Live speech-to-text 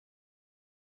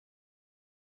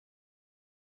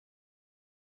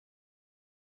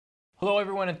Hello,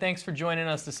 everyone, and thanks for joining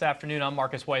us this afternoon. I'm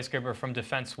Marcus Weisgerber from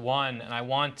Defense One, and I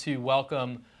want to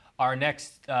welcome our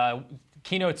next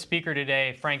keynote speaker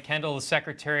today, Frank Kendall, the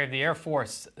Secretary of the Air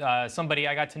Force, somebody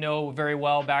I got to know very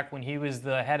well back when he was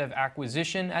the head of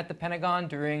acquisition at the Pentagon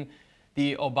during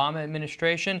the Obama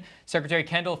administration. Secretary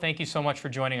Kendall, thank you so much for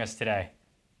joining us today.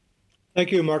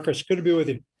 Thank you, Marcus. Good to be with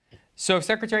you. So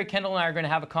Secretary Kendall and I are going to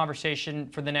have a conversation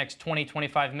for the next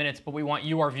 20-25 minutes, but we want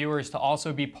you, our viewers, to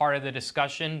also be part of the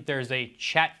discussion. There's a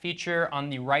chat feature on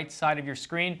the right side of your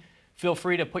screen. Feel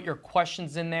free to put your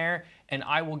questions in there, and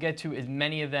I will get to as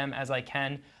many of them as I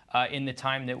can in the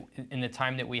time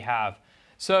that we have.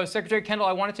 So Secretary Kendall,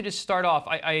 I wanted to just start off.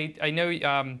 I know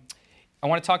I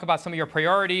want to talk about some of your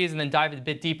priorities and then dive a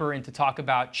bit deeper into talk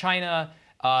about China,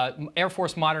 Air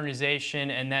Force modernization,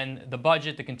 and then the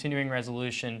budget, the continuing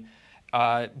resolution.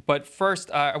 But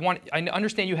first, I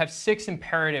understand you have 6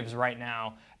 imperatives right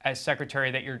now as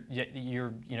Secretary that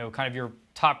you're kind of your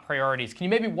top priorities. Can you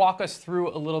maybe walk us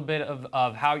through a little bit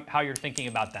of how you're thinking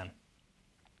about them?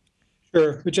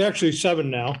 Sure. It's actually 7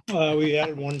 now. We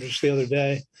added one just the other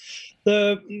day.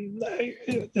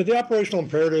 The operational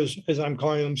imperatives, as I'm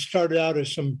calling them, started out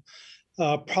as some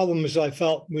problems I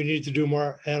felt we needed to do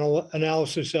more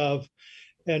analysis of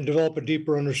and develop a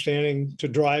deeper understanding to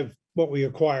drive what we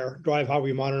acquire, drive how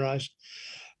we modernize.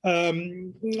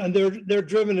 And they're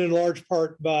driven in large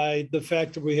part by the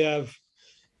fact that we have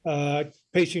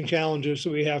pacing challenges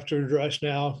that we have to address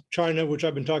now. China, which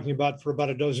I've been talking about for about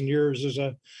a dozen years, is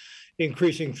an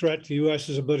increasing threat to the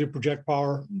U.S.'s ability to project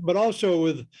power, but also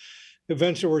with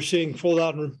events that we're seeing play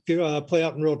out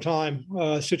in real time,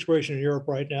 situation in Europe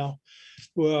right now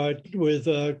with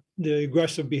the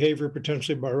aggressive behavior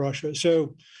potentially by Russia.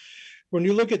 So when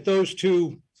you look at those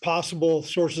two possible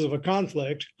sources of a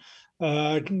conflict,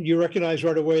 you recognize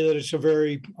right away that it's a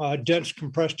very dense,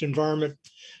 compressed environment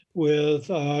with,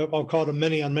 I'll call it a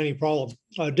many-on-many problem,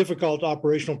 a difficult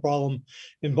operational problem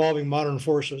involving modern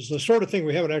forces, the sort of thing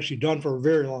we haven't actually done for a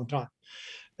very long time.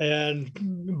 And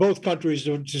both countries,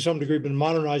 to some degree, have been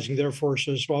modernizing their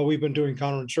forces while we've been doing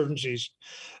counterinsurgencies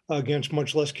against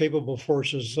much less capable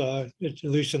forces, at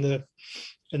least in the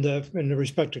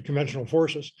respect to conventional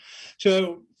forces.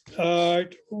 So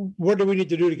what do we need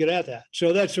to do to get at that?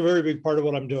 So that's a very big part of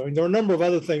what I'm doing. There are a number of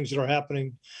other things that are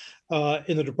happening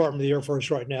in the Department of the Air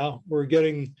Force right now. We're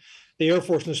getting the Air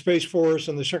Force and the Space Force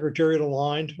and the Secretariat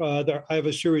aligned. I have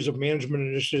a series of management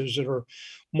initiatives that are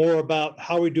more about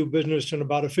how we do business and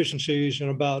about efficiencies and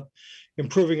about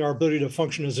improving our ability to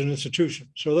function as an institution.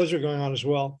 So those are going on as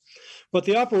well. But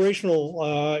the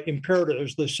operational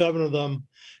imperatives, the 7 of them,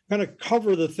 kind of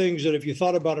cover the things that if you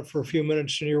thought about it for a few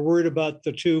minutes and you're worried about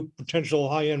the 2 potential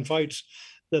high-end fights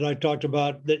that I talked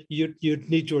about that you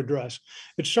need to address.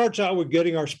 It starts out with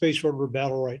getting our space order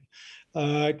battle right.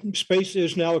 Space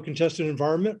is now a contested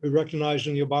environment. We recognized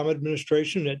in the Obama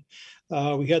administration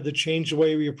that we had to change the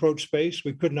way we approach space.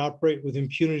 We couldn't operate with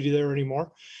impunity there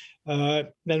anymore. And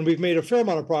we've made a fair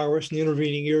amount of progress in the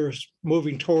intervening years,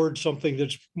 moving towards something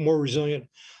that's more resilient,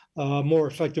 more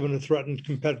effective in a threatened,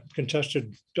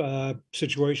 contested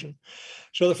situation.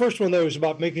 So the first one, though, is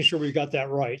about making sure we got that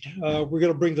right. We're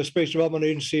going to bring the Space Development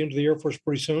Agency into the Air Force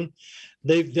pretty soon.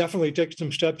 They've definitely taken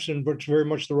some steps in very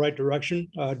much the right direction,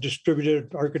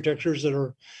 distributed architectures that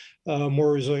are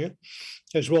more resilient,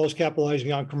 as well as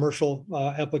capitalizing on commercial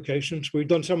applications. We've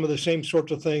done some of the same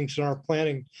sorts of things in our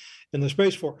planning in the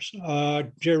Space Force.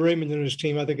 Jay Raymond and his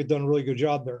team, I think, have done a really good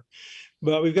job there.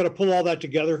 But we've got to pull all that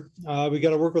together. We've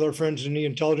got to work with our friends in the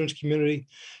intelligence community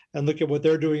and look at what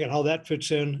they're doing and how that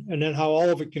fits in, and then how all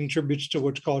of it contributes to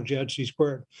what's called JADC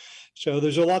squared. So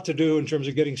there's a lot to do in terms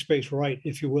of getting space right,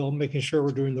 if you will, making sure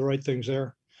we're doing the right things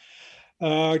there.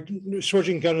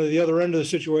 Switching kind of the other end of the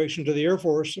situation to the Air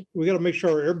Force, we got to make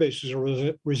sure our air bases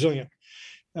are resilient.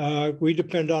 We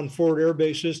depend on forward air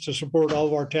bases to support all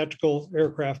of our tactical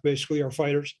aircraft, basically our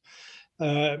fighters.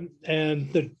 And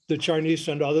the Chinese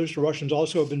and others, the Russians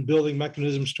also have been building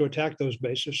mechanisms to attack those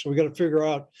bases. So we got to figure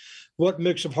out what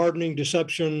mix of hardening,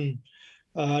 deception,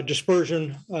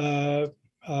 dispersion,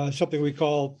 something we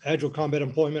call agile combat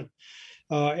employment,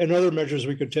 and other measures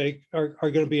we could take are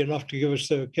going to be enough to give us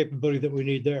the capability that we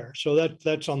need there. So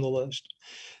that's on the list.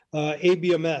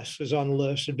 ABMS is on the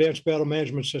list, Advanced Battle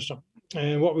Management System.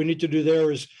 And what we need to do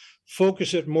there is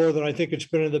focus it more than I think it's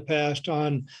been in the past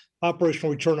on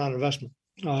operational return on investment.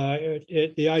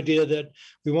 The idea that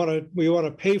we want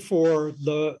to pay for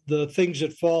the things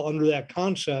that fall under that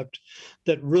concept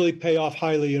that really pay off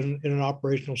highly in an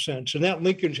operational sense, and that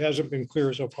linkage hasn't been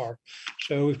clear so far.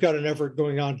 So we've got an effort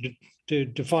going on to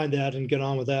define that and get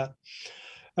on with that.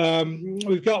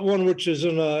 We've got one which is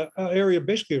in an area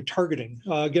basically of targeting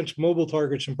against mobile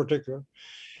targets in particular.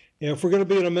 If we're going to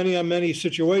be in a many-on-many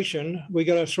situation, we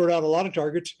got to sort out a lot of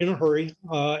targets in a hurry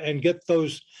and get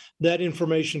that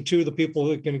information to the people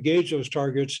who can engage those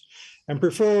targets, and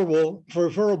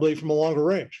preferably from a longer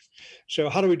range. So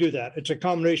how do we do that? It's a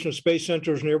combination of space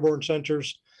sensors and airborne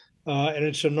sensors, and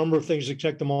it's a number of things that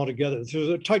connect them all together. There's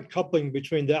a tight coupling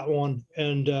between that one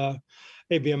and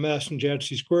ABMS and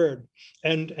JADC squared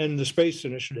and the space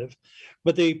initiative.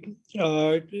 But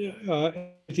at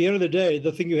the end of the day,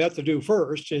 the thing you have to do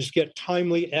first is get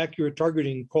timely, accurate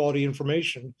targeting quality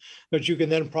information that you can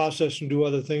then process and do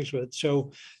other things with.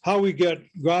 So how we get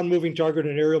ground moving target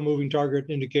and aerial moving target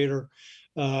indicator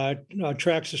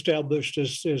tracks established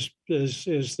is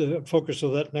the focus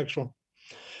of that next one.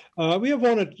 We have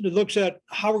one that looks at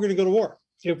how we're going to go to war.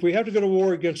 If we have to go to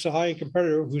war against a high-end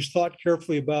competitor who's thought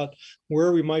carefully about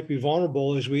where we might be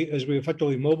vulnerable as we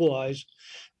effectively mobilize,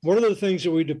 what are the things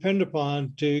that we depend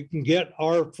upon to get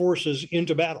our forces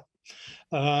into battle?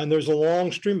 And there's a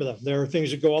long stream of them. There are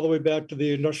things that go all the way back to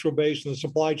the industrial base and the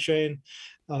supply chain.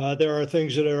 There are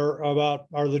things that are about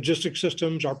our logistics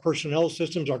systems, our personnel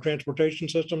systems, our transportation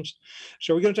systems.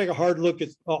 So we're going to take a hard look at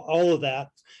all of that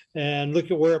and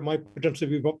look at where it might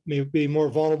potentially be more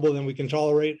vulnerable than we can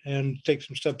tolerate and take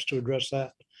some steps to address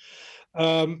that.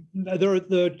 There are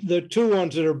the two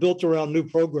ones that are built around new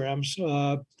programs.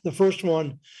 The first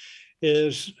one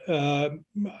is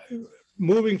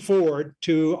moving forward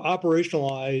to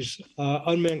operationalize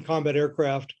unmanned combat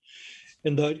aircraft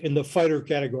in the fighter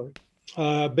category.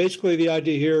 Basically, the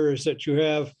idea here is that you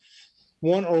have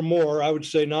one or more, I would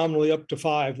say nominally up to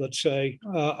 5, let's say,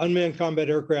 unmanned combat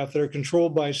aircraft that are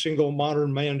controlled by a single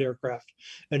modern manned aircraft.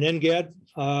 An NGAD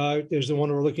is the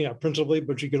one we're looking at principally,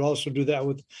 but you could also do that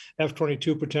with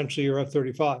F-22 potentially or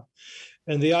F-35.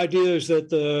 And the idea is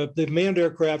that the manned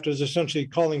aircraft is essentially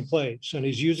calling planes, and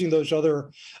he's using those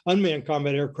other unmanned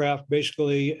combat aircraft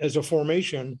basically as a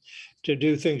formation to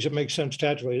do things that make sense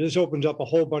tactically. This opens up a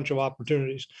whole bunch of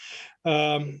opportunities.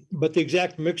 But the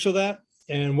exact mix of that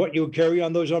and what you would carry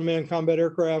on those unmanned combat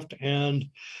aircraft and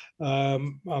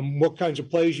what kinds of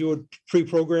plays you would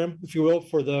pre-program, if you will,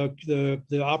 for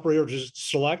the operator to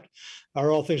select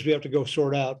are all things we have to go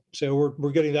sort out. So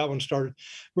we're getting that one started.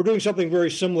 We're doing something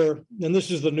very similar, and this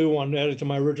is the new one added to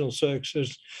my original 6,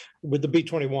 is with the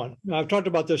B-21. Now, I've talked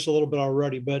about this a little bit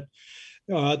already, but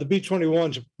the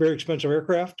B-21 is a very expensive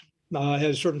aircraft.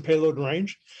 Has certain payload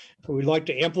range. We'd like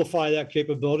to amplify that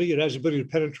capability. It has the ability to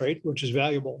penetrate, which is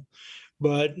valuable.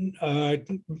 But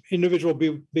individual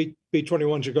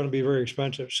B-21s are going to be very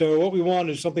expensive. So what we want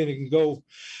is something that can go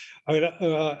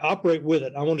operate with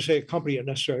it. I want to say accompany it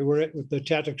necessarily. The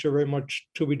tactics are very much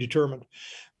to be determined.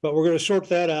 But we're going to sort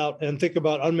that out and think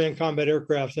about unmanned combat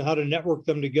aircraft and how to network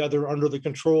them together under the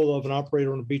control of an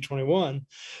operator on a B-21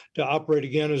 to operate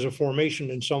again as a formation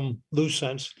in some loose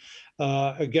sense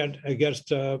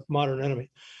against a modern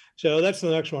enemy. So that's the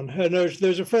next one. And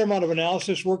there's a fair amount of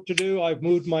analysis work to do. I've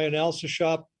moved my analysis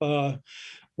shop,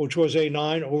 which was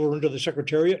A9, over into the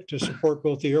Secretariat to support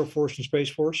both the Air Force and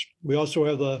Space Force. We also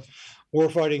have the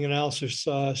Warfighting Analysis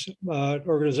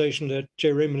organization that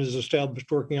Jay Raymond has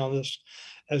established working on this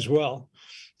as well.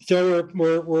 So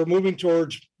we're moving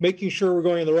towards making sure we're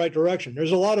going in the right direction.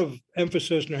 There's a lot of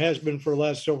emphasis, and there has been for the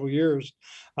last several years,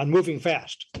 on moving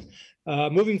fast.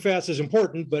 Moving fast is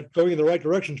important, but going in the right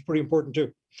direction is pretty important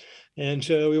too. And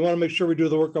so we want to make sure we do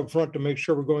the work up front to make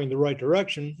sure we're going the right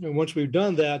direction. And once we've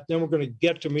done that, then we're going to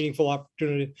get to meaningful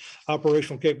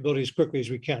operational capability as quickly as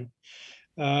we can.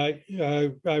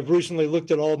 I've recently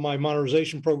looked at all of my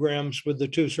modernization programs with the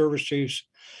 2 service chiefs,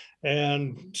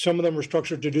 and some of them are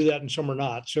structured to do that and some are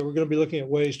not. So we're going to be looking at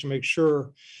ways to make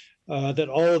sure that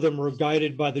all of them are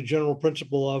guided by the general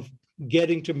principle of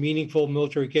getting to meaningful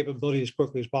military capability as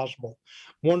quickly as possible.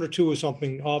 1 or 2 of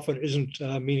something often isn't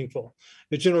meaningful.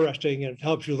 It's interesting and it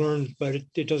helps you learn, but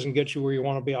it doesn't get you where you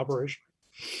want to be operationally.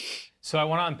 So I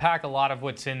want to unpack a lot of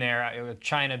what's in there with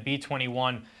China,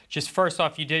 B-21. Just first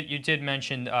off, you did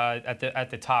mention at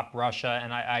the top Russia,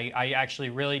 and I actually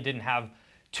really didn't have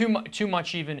too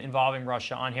much even involving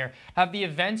Russia on here. Have the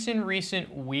events in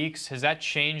recent weeks, has that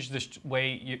changed the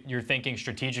way you're thinking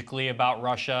strategically about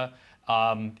Russia?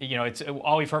 It's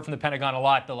all we've heard from the Pentagon a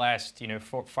lot the last,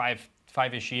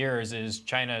 5-ish years is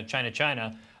China, China,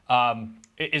 China.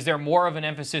 Is there more of an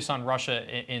emphasis on Russia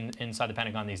inside the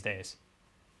Pentagon these days?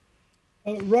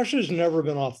 Russia's never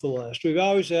been off the list. We've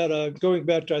always had going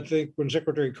back to, I think, when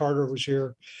Secretary Carter was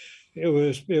here, it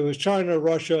was China,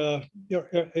 Russia,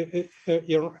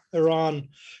 Iran,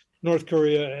 North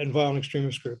Korea, and violent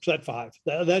extremist groups. That 5.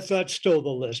 That's still the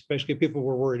list. Basically, people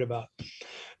were worried about.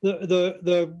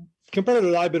 The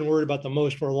competitor that I've been worried about the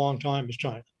most for a long time is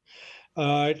China,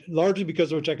 largely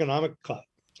because of its economic clout.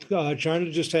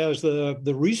 China just has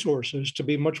the resources to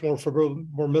be much more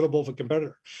formidable of a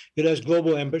competitor. It has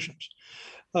global ambitions.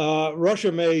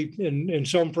 Russia may, in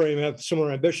some frame, have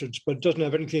similar ambitions, but it doesn't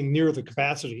have anything near the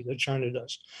capacity that China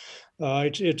does.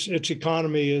 Its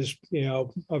economy is,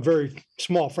 a very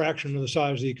small fraction of the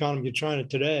size of the economy of China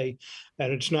today,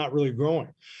 and it's not really growing.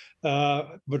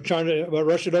 But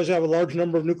Russia does have a large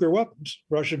number of nuclear weapons.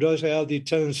 Russia does have the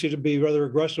tendency to be rather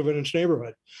aggressive in its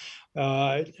neighborhood.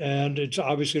 And it's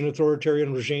obviously an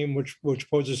authoritarian regime, which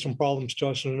poses some problems to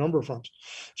us on a number of fronts.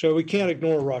 So we can't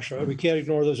ignore Russia. We can't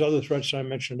ignore those other threats I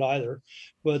mentioned either.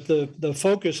 But the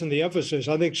focus and the emphasis,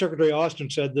 I think Secretary Austin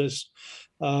said this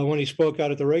when he spoke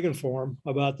out at the Reagan Forum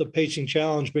about the pacing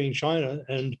challenge being China,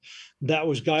 and that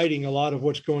was guiding a lot of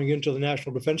what's going into the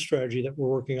national defense strategy that we're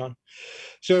working on.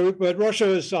 So, but Russia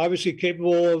is obviously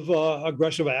capable of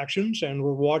aggressive actions, and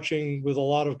we're watching with a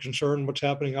lot of concern what's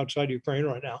happening outside Ukraine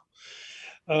right now.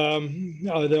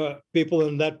 The people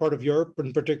in that part of Europe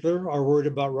in particular are worried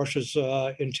about Russia's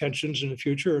intentions in the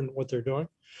future and what they're doing.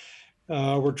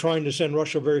 We're trying to send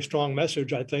Russia a very strong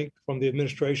message, I think, from the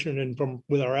administration and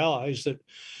with our allies that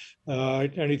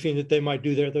anything that they might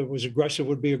do there that was aggressive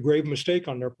would be a grave mistake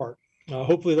on their part.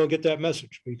 Hopefully they'll get that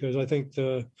message, because I think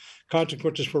the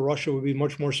consequences for Russia would be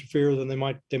much more severe than they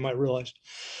might realize.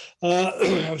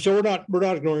 So we're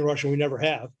not ignoring Russia. We never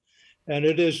have. And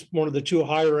it is one of the two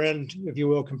higher end, if you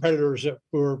will, competitors that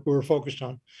we're focused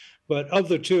on. But of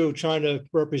the two, China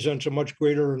represents a much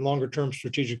greater and longer term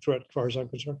strategic threat, as far as I'm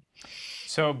concerned.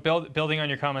 So building on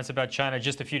your comments about China,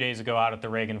 just a few days ago out at the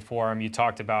Reagan Forum, you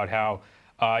talked about how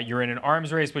you're in an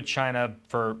arms race with China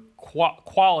for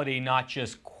quality, not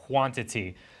just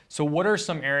quantity. So what are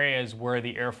some areas where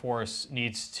the Air Force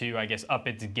needs to, I guess, up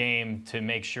its game to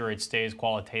make sure it stays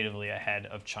qualitatively ahead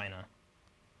of China?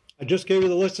 I just gave you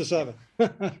the list of 7.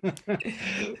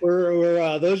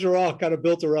 Those are all kind of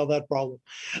built around that problem.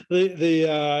 We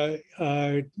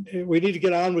need to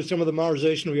get on with some of the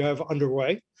modernization we have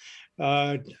underway.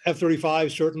 F-35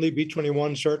 certainly,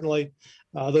 B-21 certainly.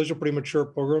 Those are pretty mature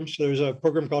programs. There's a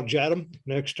program called JADM,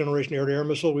 Next Generation Air-to-Air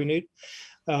Missile we need.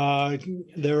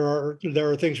 There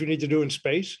are things we need to do in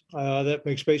space that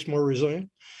make space more resilient.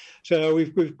 So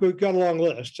we've got a long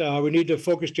list. We need to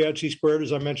focus JADC²,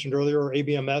 as I mentioned earlier, or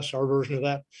ABMS, our version of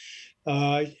that.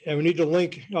 And we need to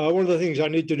link. One of the things I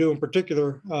need to do in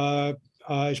particular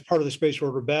as part of the space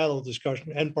order battle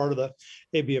discussion and part of the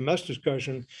ABMS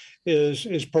discussion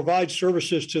is provide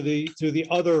services to the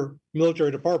other military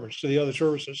departments, to the other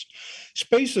services.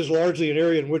 Space is largely an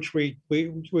area in which we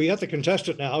have to contest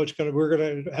it now. We're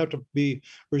going to have to be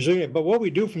resilient. But what we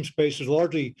do from space is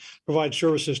largely provide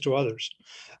services to others.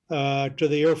 To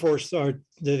the Air Force, the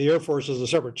Air Force is a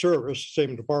separate service,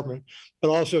 same department, but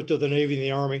also to the Navy and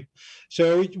the Army.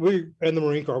 So we and the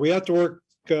Marine Corps, we have to work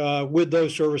with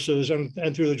those services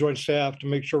and through the Joint Staff to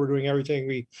make sure we're doing everything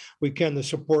we can to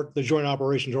support the joint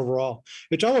operations overall.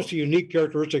 It's almost a unique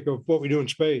characteristic of what we do in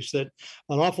space, that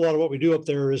an awful lot of what we do up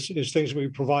there is things that we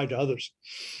provide to others.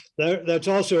 That's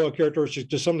also a characteristic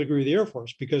to some degree of the Air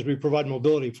Force, because we provide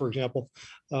mobility, for example,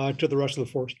 to the rest of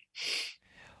the force.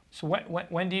 So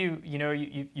when do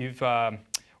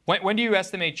when do you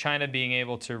estimate China being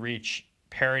able to reach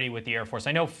parity with the Air Force?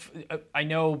 I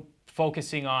know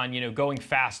focusing on going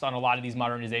fast on a lot of these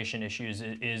modernization issues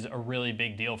is a really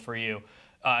big deal for you.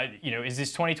 Is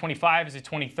this 2025? Is it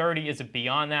 2030? Is it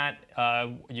beyond that?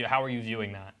 How are you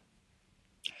viewing that?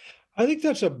 I think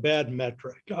that's a bad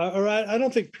metric. I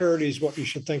don't think parity is what you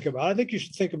should think about. I think you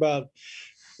should think about,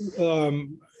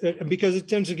 because it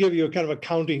tends to give you a kind of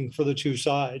accounting for the two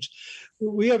sides.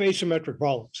 We have asymmetric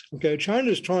problems. Okay, China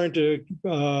is trying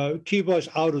to keep us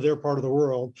out of their part of the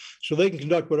world so they can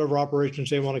conduct whatever operations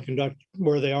they want to conduct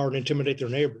where they are and intimidate their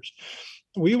neighbors.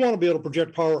 We want to be able to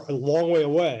project power a long way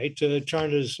away to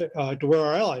China's, to where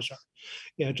our allies are,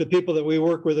 to people that we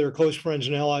work with that are close friends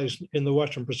and allies in the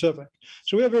Western Pacific.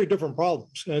 So we have very different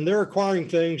problems, and they're acquiring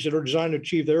things that are designed to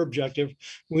achieve their objective.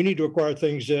 We need to acquire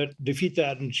things that defeat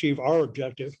that and achieve our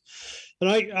objective. And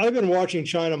I've been watching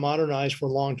China modernize for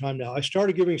a long time now. I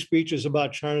started giving speeches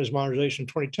about China's modernization in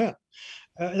 2010.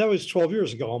 That was 12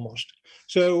 years ago almost.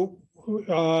 So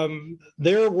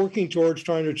they're working towards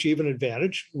trying to achieve an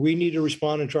advantage. We need to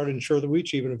respond and try to ensure that we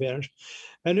achieve an advantage.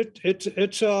 And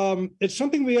it's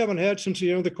something we haven't had since the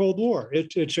end of the Cold War.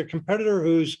 It's a competitor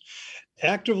who's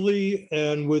actively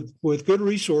and with good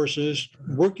resources,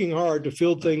 working hard to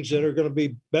field things that are going to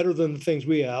be better than the things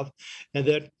we have, and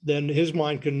that then his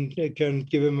mind can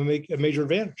give him a major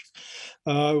advantage.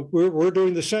 We're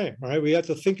doing the same, right? We have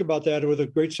to think about that with a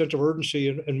great sense of urgency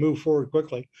and move forward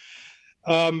quickly.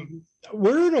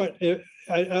 We're in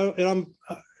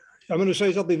I'm going to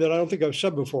say something that I don't think I've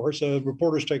said before, so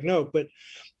reporters take note, but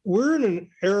we're in an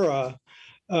era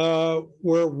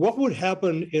where what would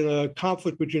happen in a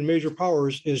conflict between major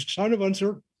powers is kind of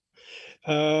uncertain.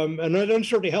 And that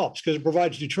uncertainty helps because it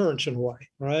provides deterrence in a way,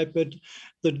 right? But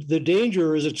the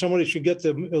danger is that somebody should get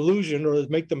the illusion or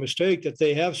make the mistake that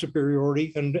they have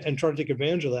superiority and try to take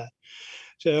advantage of that.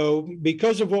 So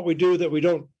because of what we do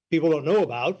that people don't know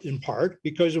about, in part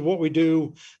because of what we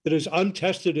do that is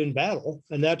untested in battle,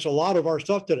 and that's a lot of our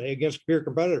stuff today against peer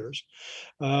competitors.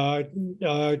 There are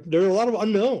a lot of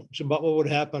unknowns about what would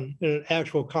happen in an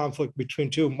actual conflict between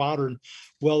two modern,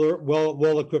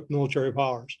 well-equipped military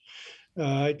powers.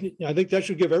 I think that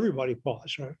should give everybody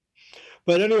pause, right?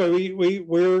 But anyway,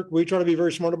 we try to be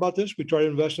very smart about this. We try to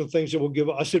invest in things that will give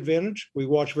us advantage. We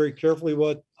watch very carefully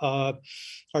what our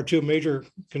two major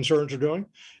concerns are doing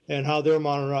and how they're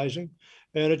modernizing.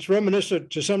 And it's reminiscent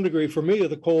to some degree for me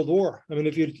of the Cold War. I mean,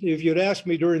 if you'd asked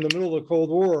me during the middle of the Cold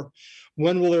War,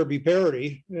 when will there be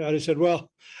parity? I'd have said,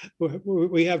 well,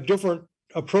 we have different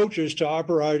approaches to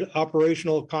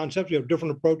operational concepts. We have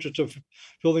different approaches to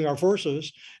building our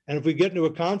forces. And if we get into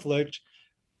a conflict,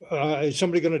 is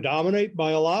somebody going to dominate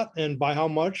by a lot, and by how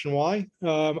much and why?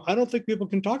 I don't think people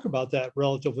can talk about that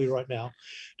relatively right now,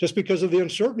 just because of the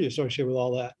uncertainty associated with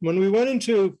all that. When we went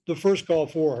into the first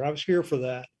Gulf War, I was here for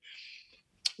that,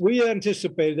 we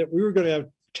anticipated that we were going to have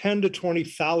 10 to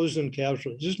 20,000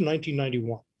 casualties. This is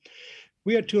 1991.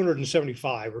 We had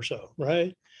 275 or so,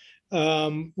 right?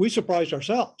 We surprised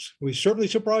ourselves. We certainly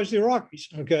surprised the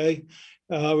Iraqis, okay?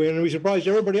 And we surprised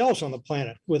everybody else on the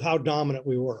planet with how dominant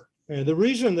we were. And the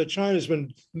reason that China's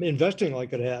been investing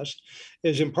like it has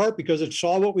is in part because it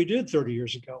saw what we did 30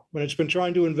 years ago, when it's been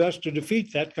trying to invest to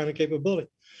defeat that kind of capability.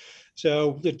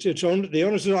 So the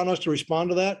onus is on us to respond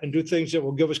to that and do things that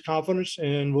will give us confidence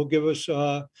and will give us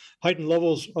heightened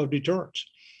levels of deterrence.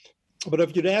 But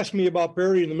if you'd asked me about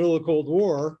parity in the middle of the Cold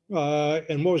War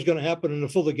and what was going to happen in the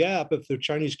Fulda Gap if the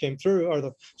Chinese came through, or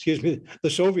the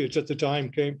Soviets at the time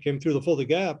came through the Fulda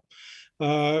Gap,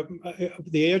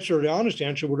 the honest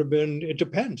answer would have been, it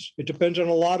depends. It depends on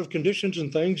a lot of conditions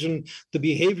and things and the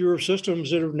behavior of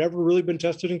systems that have never really been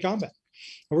tested in combat.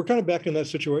 And we're kind of back in that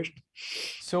situation.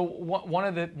 So one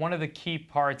of the key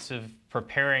parts of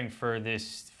preparing for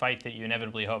this fight that you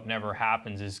inevitably hope never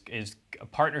happens is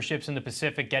partnerships in the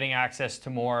Pacific, getting access to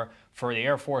more. For the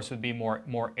Air Force would be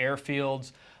more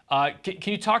airfields.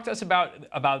 Can you talk to us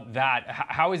about that?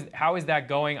 How is that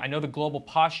going? I know the Global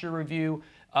Posture Review,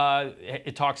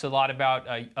 it talks a lot about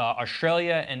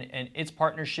Australia and its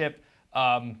partnership.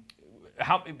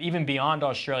 How, even beyond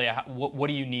Australia, what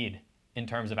do you need in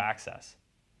terms of access?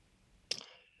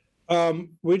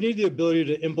 We need the ability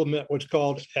to implement what's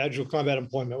called agile combat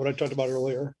employment, what I talked about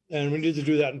earlier, and we need to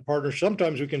do that in partnership.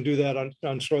 Sometimes we can do that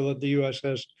on soil that the U.S.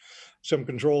 has some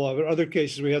control of. In other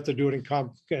cases, we have to do it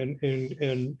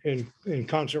in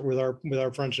concert with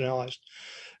our friends and allies.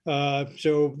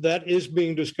 So that is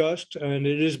being discussed and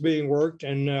it is being worked,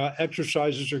 and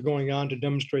exercises are going on to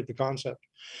demonstrate the concept.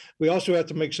 We also have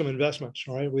to make some investments,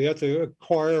 right? We have to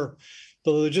acquire the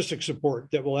logistics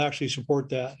support that will actually support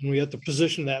that, and we have to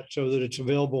position that so that it's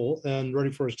available and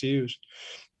ready for us to use.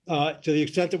 To the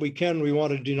extent that we can, we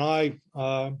want to deny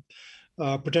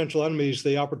potential enemies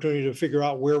the opportunity to figure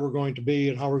out where we're going to be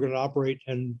and how we're going to operate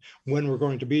and when we're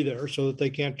going to be there, so that they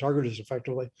can't target us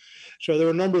effectively. So there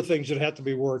are a number of things that have to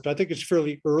be worked. I think it's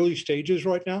fairly early stages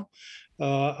right now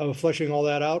of fleshing all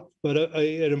that out, but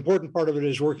an important part of it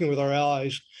is working with our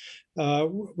allies.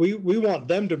 We want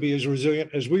them to be as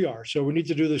resilient as we are, so we need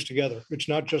to do this together. It's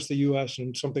not just the U.S.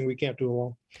 and something we can't do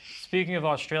alone. Speaking of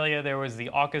Australia, there was the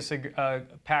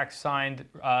AUKUS pact signed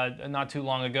not too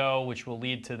long ago, which will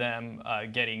lead to them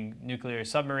getting nuclear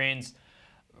submarines.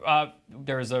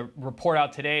 There's a report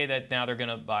out today that now they're going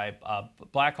to buy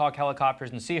Black Hawk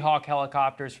helicopters and Seahawk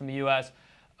helicopters from the U.S.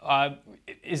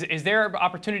 Is there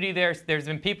opportunity there? There's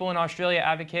been people in Australia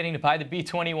advocating to buy the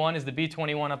B-21. Is the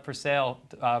B-21 up for sale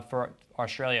for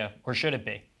Australia, or should it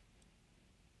be?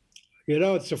 You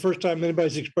know, it's the first time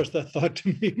anybody's expressed that thought to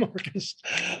me, Marcus.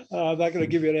 I'm not going to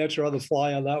give you an answer on the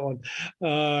fly on that one,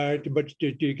 but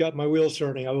you got my wheels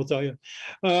turning, I will tell you.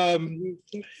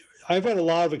 I've had a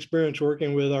lot of experience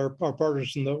working with our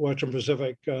partners in the Western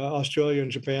Pacific, Australia and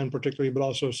Japan particularly, but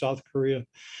also South Korea.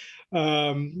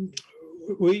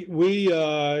 we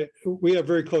have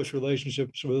very close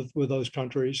relationships with those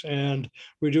countries, and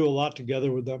we do a lot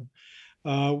together with them.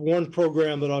 One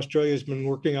program that Australia has been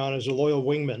working on is a loyal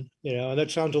wingman, and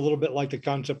that sounds a little bit like the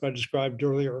concept I described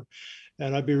earlier.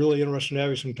 And I'd be really interested in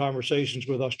having some conversations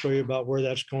with Australia about where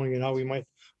that's going and how we might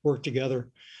work together.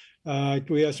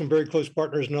 We have some very close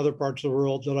partners in other parts of the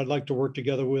world that I'd like to work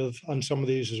together with on some of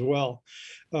these as well.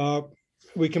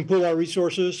 We can pool our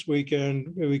resources. We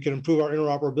can improve our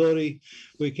interoperability.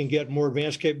 We can get more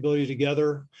advanced capability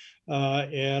together.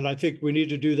 And I think we need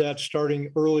to do that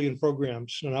starting early in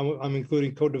programs. And I'm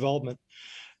including co-development.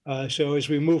 So as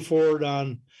we move forward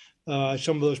on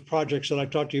some of those projects that I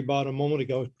talked to you about a moment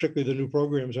ago, particularly the new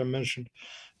programs I mentioned,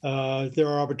 there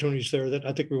are opportunities there that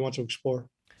I think we want to explore.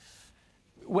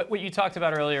 What you talked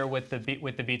about earlier with the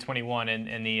B-21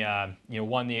 and the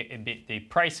one, the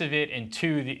price of it, and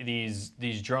two,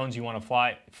 these drones you want to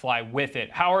fly with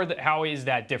it. How is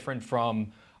that different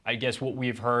from, I guess, what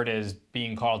we've heard as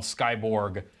being called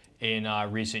Skyborg in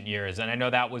recent years? And I know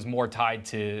that was more tied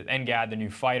to NGAD, the new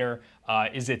fighter.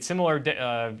 Is it similar?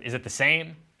 Is it the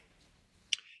same?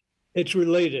 It's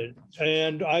related,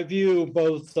 and I view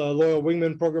both the Loyal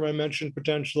Wingman program I mentioned,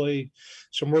 potentially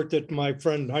some work that my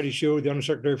friend Heidi Shue, the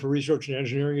Undersecretary for Research and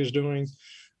Engineering, is doing,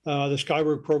 the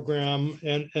Skyward program,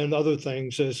 and other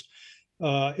things as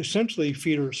essentially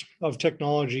feeders of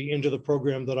technology into the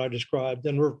program that I described.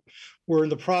 And we're in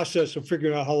the process of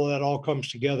figuring out how that all comes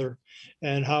together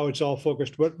and how it's all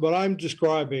focused. What I'm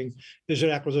describing is an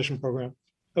acquisition program,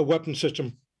 a weapon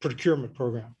system procurement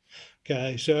program.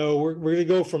 Okay, so we're going to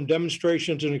go from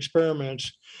demonstrations and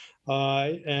experiments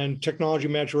and technology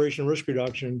maturation and risk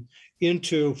reduction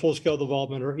into full-scale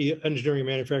development or engineering and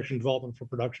manufacturing development for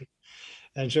production.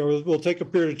 And so we'll take a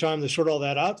period of time to sort all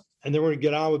that out, and then we're going to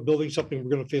get on with building something we're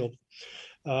going to field.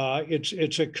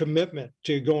 It's a commitment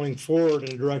to going forward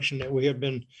in a direction that we have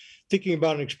been thinking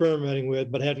about and experimenting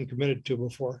with, but hadn't committed to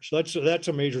before. So that's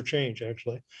a major change,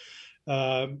 actually.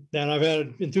 And I've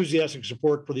had enthusiastic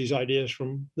support for these ideas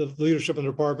from the leadership in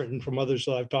the department and from others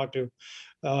that I've talked to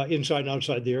inside and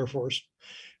outside the Air Force.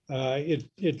 I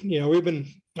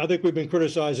think we've been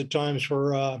criticized at times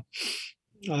for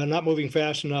not moving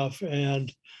fast enough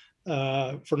and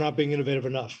for not being innovative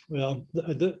enough. Well,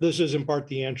 this is in part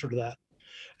the answer to that.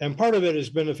 And part of it has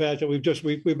been the fact that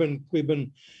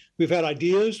we've had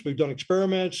ideas, we've done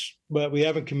experiments, but we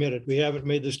haven't committed. We haven't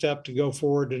made the step to go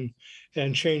forward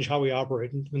and change how we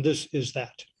operate. And this is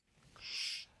that.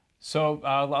 So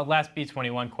last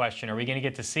B-21 question, are we going to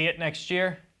get to see it next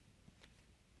year?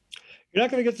 You're not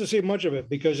going to get to see much of it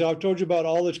because I've told you about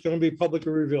all that's going to be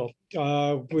publicly revealed.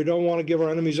 We don't want to give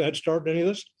our enemies a head start in any of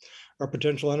this, our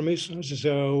potential enemies.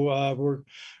 So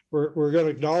we're going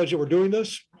to acknowledge that we're doing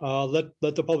this. Let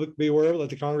the public be aware of it. Let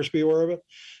the Congress be aware of it.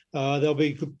 There'll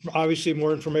be obviously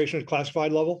more information at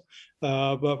classified level,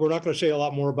 but we're not going to say a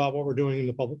lot more about what we're doing in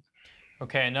the public.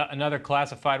 Okay, another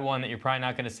classified one that you're probably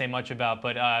not going to say much about,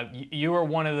 but you are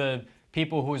one of the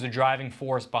people who is a driving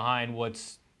force behind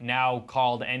what's now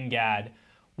called NGAD.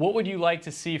 What would you like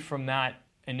to see from that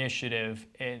initiative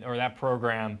or that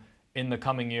program in the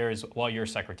coming years while you're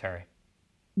secretary?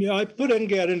 Yeah, I put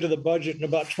NGAD into the budget in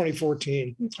about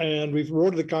 2014, and we've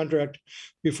awarded the contract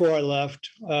before I left.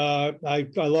 I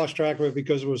lost track of it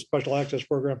because it was a special access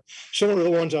program. Similar to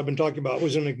the ones I've been talking about, it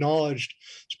was an acknowledged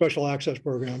special access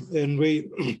program. And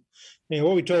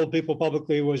what we told people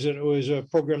publicly was that it was a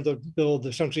program to build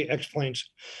essentially X-planes,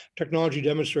 technology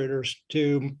demonstrators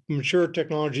to mature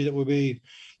technology that would be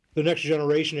the next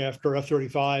generation after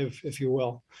F-35, if you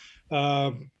will.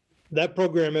 That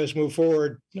program has moved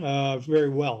forward very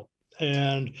well,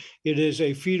 and it is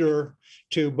a feeder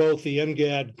to both the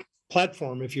NGAD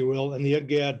platform, if you will, and the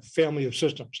NGAD family of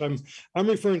systems. I'm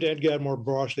referring to NGAD more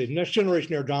broadly. Next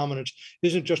generation air dominance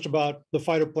isn't just about the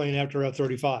fighter plane after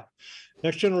F-35.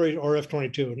 Next generation, or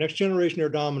F-22. Next generation air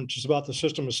dominance is about the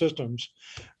system of systems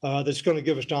that's going to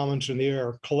give us dominance in the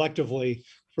air collectively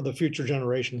for the future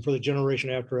generation, for the generation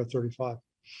after F-35.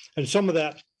 And some of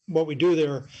that, what we do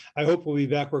there, I hope will be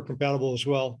backward compatible as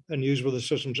well and used with the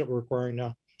systems that we're acquiring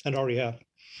now and already have.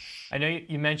 I know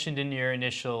you mentioned in your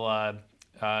initial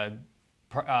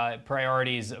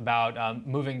priorities about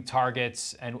moving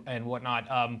targets and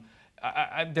whatnot.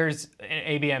 There's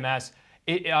ABMS.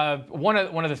 One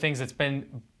of the things that's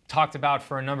been talked about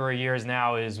for a number of years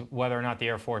now is whether or not the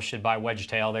Air Force should buy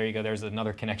Wedgetail. There you go. There's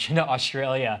another connection to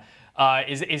Australia.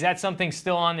 Is that something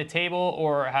still on the table,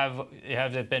 or have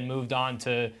it been moved on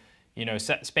to,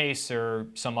 space or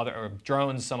some other, or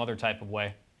drones, some other type of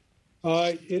way?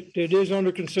 It is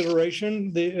under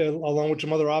consideration, along with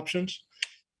some other options.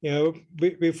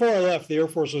 Before I left, the Air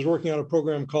Force was working on a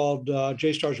program called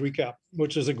JSTARS Recap,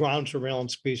 which is the ground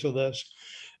surveillance piece of this.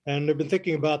 And they've been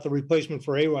thinking about the replacement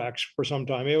for AWACS for some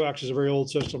time. AWACS is a very old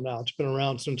system now. It's been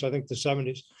around since, I think, the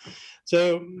 70s.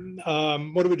 So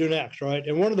what do we do next, right?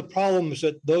 And one of the problems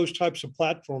that those types of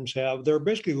platforms have, they're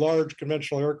basically large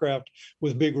conventional aircraft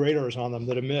with big radars on them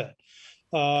that emit,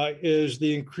 is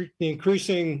the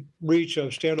increasing reach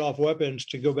of standoff weapons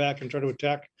to go back and try to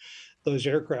attack those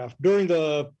aircraft. During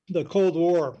the Cold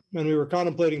War, when we were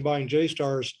contemplating buying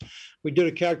JSTARS, we did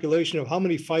a calculation of how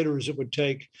many fighters it would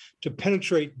take to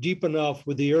penetrate deep enough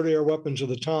with the air-to-air weapons of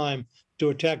the time to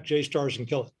attack JSTARS and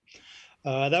kill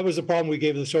it. That was the problem we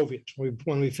gave the Soviets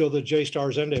when we fielded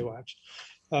JSTARS and AWACS.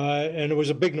 And it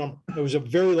was a big number. It was a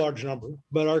very large number.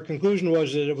 But our conclusion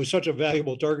was that it was such a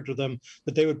valuable target to them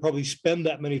that they would probably spend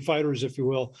that many fighters, if you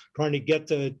will, trying to get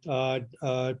the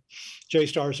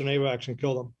JSTARS and AWACS and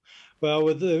kill them. Well,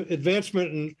 with the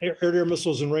advancement in air-to-air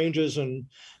missiles and ranges and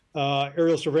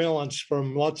aerial surveillance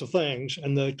from lots of things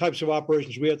and the types of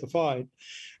operations we had to fight,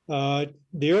 the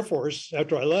Air Force,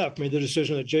 after I left, made the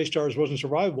decision that JSTARS wasn't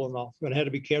survivable enough and had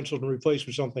to be canceled and replaced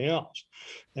with something else.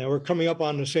 And we're coming up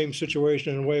on the same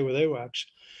situation in a way with AWACS.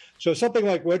 So something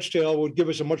like Wedgetail would give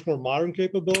us a much more modern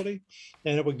capability,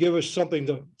 and it would give us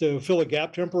something to fill a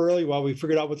gap temporarily while we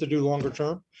figured out what to do longer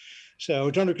term. So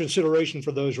it's under consideration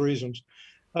for those reasons.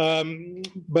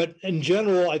 But in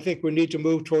general, I think we need to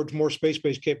move towards more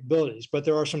space-based capabilities, but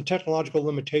there are some technological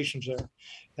limitations there.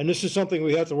 And this is something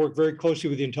we have to work very closely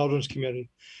with the intelligence community.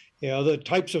 The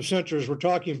types of sensors we're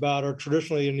talking about are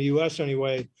traditionally, in the US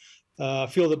anyway,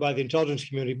 fielded by the intelligence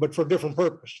community, but for a different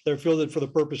purpose. They're fielded for the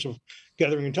purpose of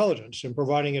gathering intelligence and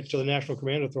providing it to the National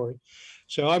Command Authority.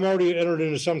 So I'm already entered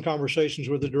into some conversations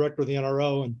with the director of the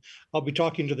NRO, and I'll be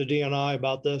talking to the DNI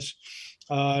about this.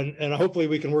 And hopefully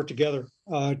we can work together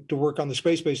to work on the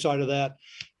space-based side of that.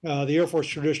 The Air Force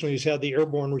traditionally has had the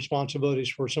airborne responsibilities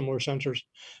for similar sensors.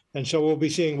 And so we'll be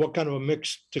seeing what kind of a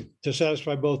mix to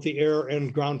satisfy both the air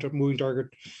and ground moving target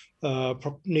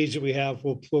needs that we have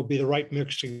will be the right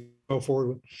mix to go forward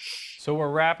with. So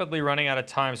we're rapidly running out of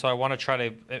time, so I want to try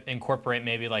to incorporate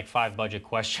maybe like 5 budget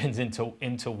questions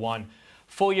into one.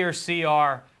 Full year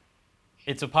CR.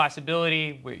 It's a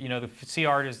possibility. The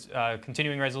CR is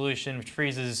continuing resolution, which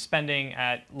freezes spending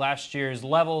at last year's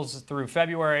levels through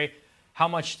February. How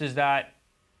much does that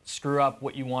screw up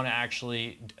what you want to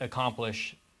actually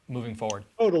accomplish moving forward?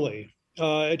 Totally.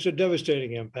 It's a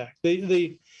devastating impact.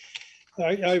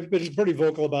 I've been pretty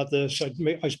vocal about this.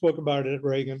 I spoke about it at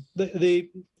Reagan.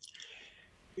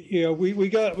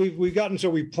 We've gotten so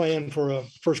we planned for a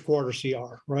first quarter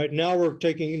CR. Right now we're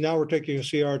taking a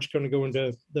CR. It's going to go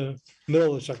into the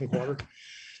middle of the second quarter.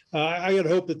 I had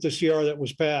hoped that the CR that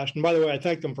was passed, and by the way, I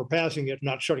thank them for passing it,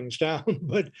 not shutting us down,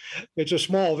 but it's a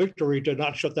small victory to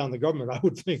not shut down the government, I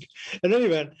would think. In any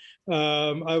event,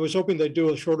 I was hoping they'd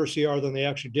do a shorter CR than they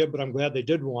actually did, but I'm glad they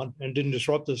did one and didn't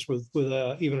disrupt us with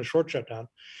even a short shutdown.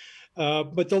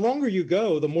 But the longer you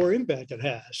go, the more impact it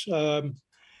has.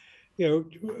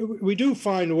 We do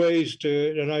find ways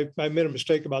to, and I made a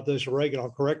mistake about this at Reagan,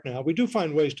 I'll correct now. We do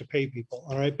find ways to pay people,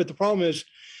 all right? But the problem is,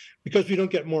 because we don't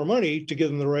get more money to give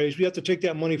them the raise, we have to take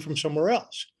that money from somewhere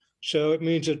else. So it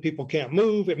means that people can't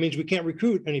move. It means we can't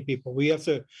recruit any people. We have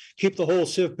to keep the whole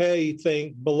civ pay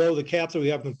thing below the cap that we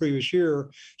have in the previous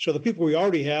year. So the people we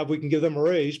already have, we can give them a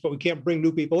raise, but we can't bring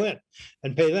new people in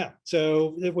and pay them.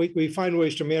 So we find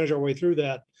ways to manage our way through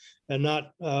that and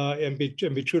not and be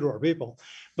true to our people.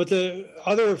 But the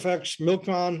other effects,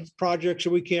 MILCON projects that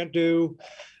we can't do,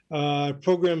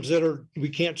 programs that we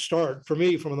can't start. For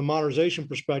me, from the modernization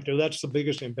perspective, that's the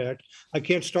biggest impact. I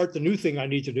can't start the new thing I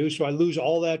need to do, so I lose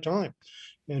all that time.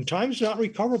 And time's not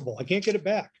recoverable. I can't get it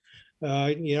back.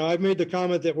 I've made the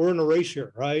comment that we're in a race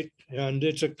here, right? And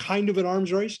it's a kind of an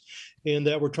arms race in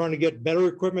that we're trying to get better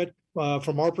equipment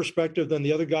from our perspective than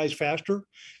the other guys faster.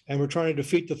 And we're trying to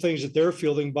defeat the things that they're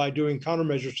fielding by doing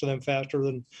countermeasures to them faster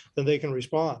than they can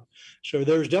respond. So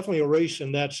there's definitely a race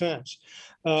in that sense.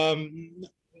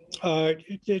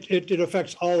 It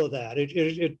affects all of that.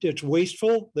 It's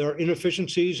wasteful. There are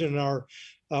inefficiencies in our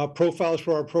profiles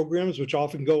for our programs, which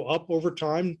often go up over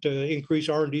time to increase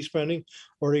R&D spending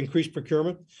or increase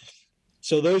procurement.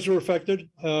 So those are affected.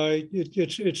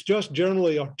 It's just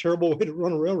generally a terrible way to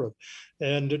run a railroad,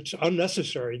 and it's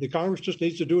unnecessary. The Congress just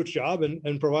needs to do its job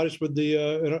and provide us with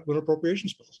the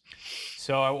appropriations bills.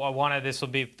 So this will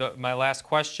be my last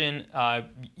question.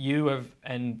 You have,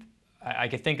 and I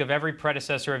could think of every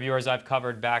predecessor of yours I've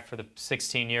covered back for the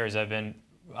 16 years I've been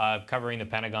covering the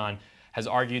Pentagon, has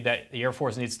argued that the Air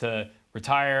Force needs to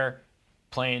retire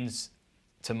planes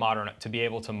to be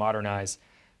able to modernize.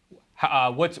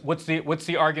 What's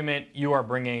the argument you are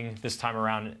bringing this time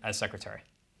around as Secretary?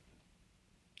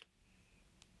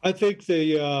 I think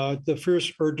the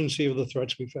fierce urgency of the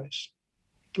threats we face.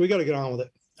 We got to get on with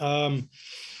it.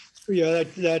 Yeah,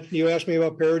 that you asked me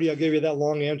about parity. I gave you that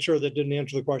long answer that didn't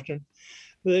answer the question.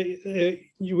 We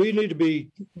need to be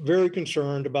very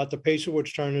concerned about the pace at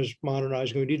which China is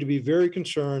modernizing. We need to be very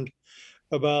concerned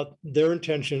about their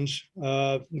intentions.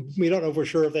 We don't know for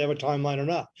sure if they have a timeline or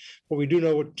not, but we do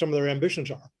know what some of their ambitions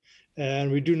are.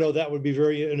 And we do know that would be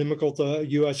very inimical to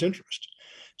U.S. interest.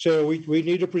 So we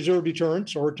need to preserve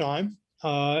deterrence over time.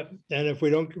 And if we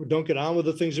don't get on with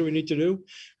the things that we need to do,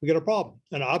 we get a problem.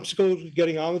 An obstacle to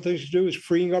getting on with things to do is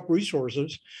freeing up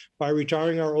resources by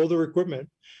retiring our older equipment,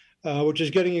 which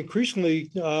is getting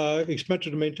increasingly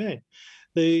expensive to maintain.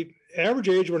 The average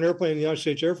age of an airplane in the United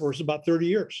States Air Force is about 30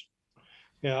 years.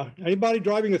 Yeah, anybody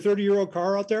driving a 30-year-old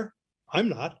car out there? I'm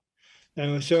not.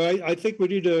 So I think we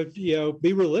need to,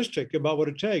 be realistic about what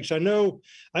it takes. I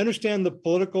understand the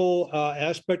political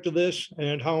aspect of this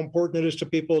and how important it is to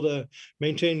people to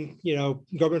maintain,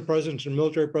 government presence and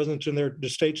military presence in their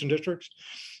states and districts.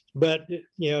 But,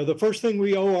 the first thing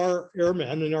we owe our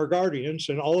airmen and our guardians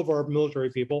and all of our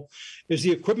military people is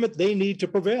the equipment they need to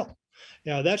prevail.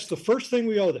 Now, that's the first thing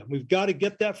we owe them. We've got to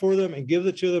get that for them and give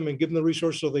it to them and give them the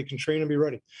resources so they can train and be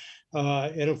ready.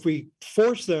 And if we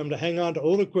force them to hang on to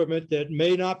old equipment that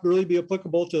may not really be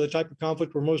applicable to the type of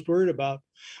conflict we're most worried about,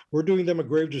 we're doing them a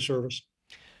grave disservice.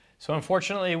 So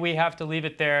unfortunately, we have to leave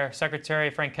it there. Secretary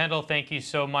Frank Kendall, thank you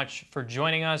so much for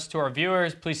joining us. To our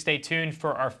viewers, please stay tuned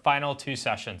for our final 2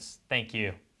 sessions. Thank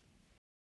you.